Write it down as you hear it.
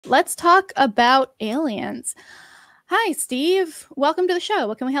Let's talk about aliens. Hi, Steve. Welcome to the show.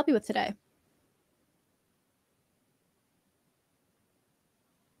 What can we help you with today?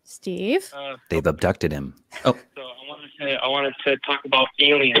 Steve? They've abducted him. Oh. So I wanted to talk about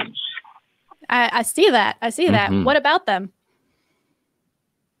aliens. I see that. I see that. What about them?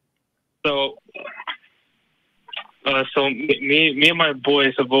 So, me and my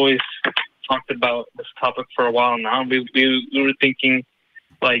boys have always talked about this topic for a while now. We were thinking,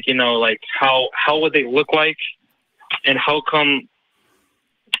 like, you know, like how would they look like, and how come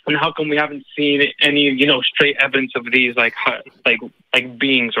we haven't seen any, you know, straight evidence of these like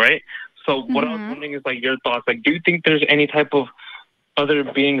beings, right? So what I was wondering is like your thoughts. Like, do you think there's any type of other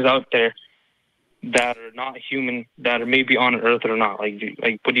beings out there that are not human, that are maybe on Earth or not? Like,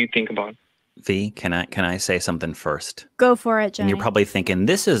 what do you think about it? V, can I say something first? Go for it, Johnny. And you're probably thinking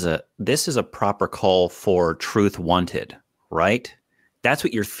this is a proper call for truth wanted, right? That's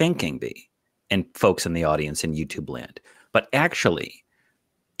what you're thinking, V, and folks in the audience in YouTube land. But actually,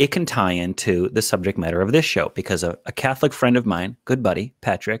 it can tie into the subject matter of this show, because a Catholic friend of mine, good buddy,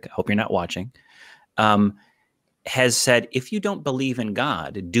 Patrick, I hope you're not watching, has said, if you don't believe in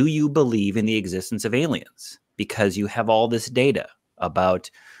God, do you believe in the existence of aliens? Because you have all this data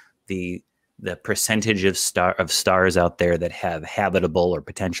about the percentage of stars out there that have habitable or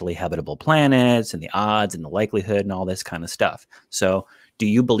potentially habitable planets, and the odds and the likelihood and all this kind of stuff. So do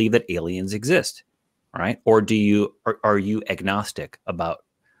you believe that aliens exist? Right? Or are you agnostic about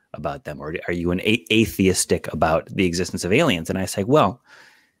them? Or are you an atheistic about the existence of aliens? And I say, well,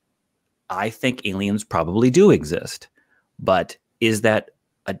 I think aliens probably do exist, but is that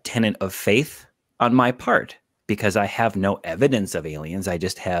a tenet of faith on my part? Because I have no evidence of aliens. I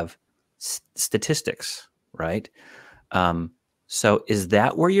just have statistics, right? So is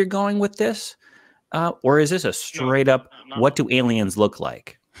that where you're going with this? Or is this a straight up, what do aliens look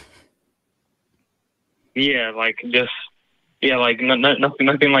like? Yeah, like just, yeah, like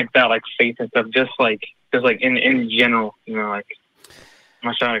nothing like that, like faith and stuff. Just like in general, you know, like I'm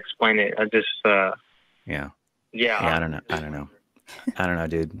not sure how to explain it. I just, yeah. I don't know,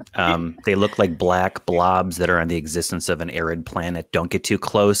 dude. They look like black blobs that are on the existence of an arid planet. Don't get too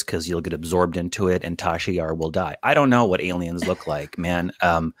close because you'll get absorbed into it and Tasha Yar will die. I don't know what aliens look like, man.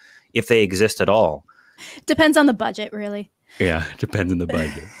 If they exist at all. Depends on the budget, really. Yeah, depends on the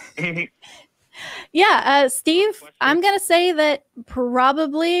budget. Yeah, Steve, I'm going to say that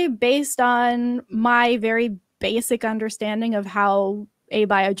probably based on my very basic understanding of how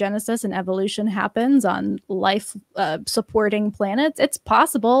abiogenesis and evolution happens on life supporting planets, it's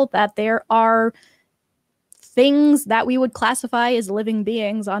possible that there are things that we would classify as living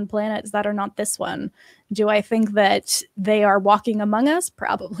beings on planets that are not this one. Do I think that they are walking among us?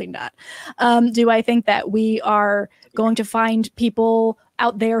 Probably not. Do I think that we are going to find people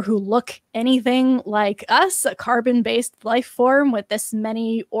out there who look anything like us, a carbon-based life form with this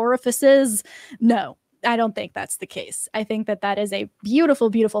many orifices? No, I don't think that's the case. I think that that is a beautiful,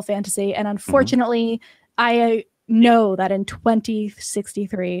 beautiful fantasy. And unfortunately, I know that in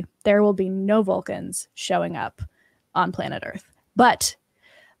 2063, there will be no Vulcans showing up on planet Earth. But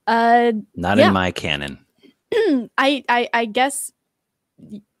not in my canon. I guess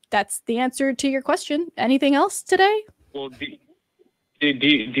that's the answer to your question. Anything else today? Well, do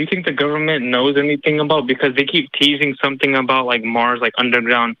you think the government knows anything about, because they keep teasing something about like Mars, like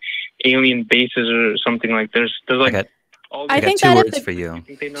underground alien bases or something like there's like I got two words for you.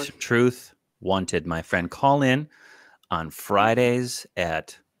 Truth wanted, my friend. Call in on Fridays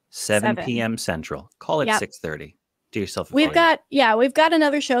at 7 p.m. Central. Call it 6:30. Do yourself a favor. We've got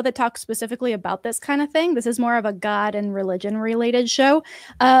another show that talks specifically about this kind of thing. This is more of a God and religion related show.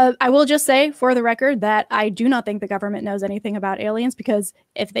 I will just say for the record that I do not think the government knows anything about aliens, because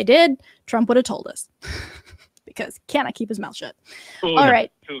if they did, Trump would have told us. Because he cannot keep his mouth shut. All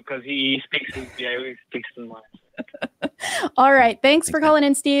right. Because he speaks his mind. All right. Thanks for calling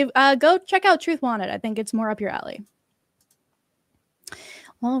in, Steve. Go check out Truth Wanted. I think it's more up your alley.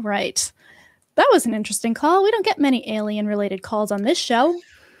 All right. That was an interesting call. We don't get many alien-related calls on this show.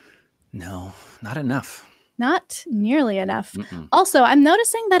 No, not enough. Not nearly enough. Also, I'm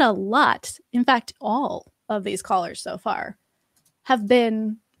noticing that a lot, in fact, all of these callers so far have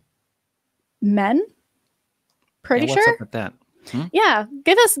been men. Pretty sure. What's up with that? Yeah,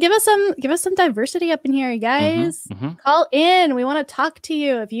 give us some diversity up in here, you guys. Call in. We want to talk to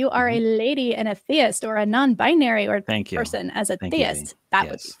you. If you are a lady and a theist, or a non-binary or person as a theist, that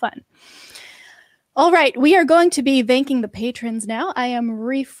would be fun. All right, we are going to be thanking the patrons now. I am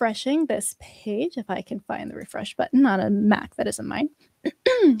refreshing this page, if I can find the refresh button on a Mac that isn't mine.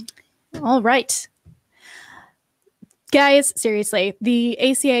 All right. Guys, seriously, the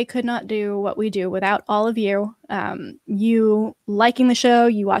ACA could not do what we do without all of you. You liking the show,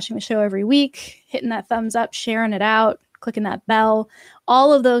 you watching the show every week, hitting that thumbs up, sharing it out, clicking that bell.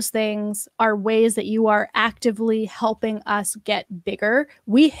 All of those things are ways that you are actively helping us get bigger.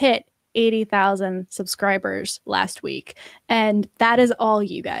 We hit 80,000 subscribers last week, and that is all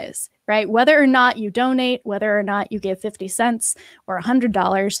you guys, right? Whether or not you donate, whether or not you give 50 cents or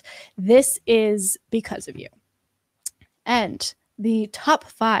 $100, this is because of you. And the top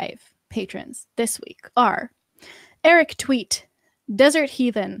 5 patrons this week are Eric Tweet, Desert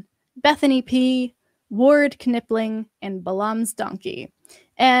Heathen, Bethany P, Ward Knipling, and Balaam's Donkey.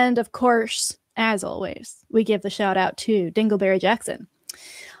 And of course, as always, we give the shout out to Dingleberry Jackson.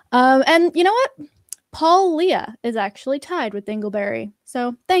 And you know what? Paul Leah is actually tied with Dingleberry.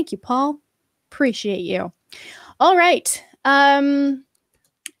 So thank you, Paul. Appreciate you. All right.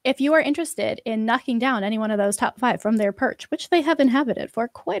 If you are interested in knocking down any one of those top 5 from their perch, which they have inhabited for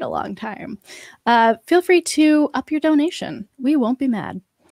quite a long time, feel free to up your donation. We won't be mad.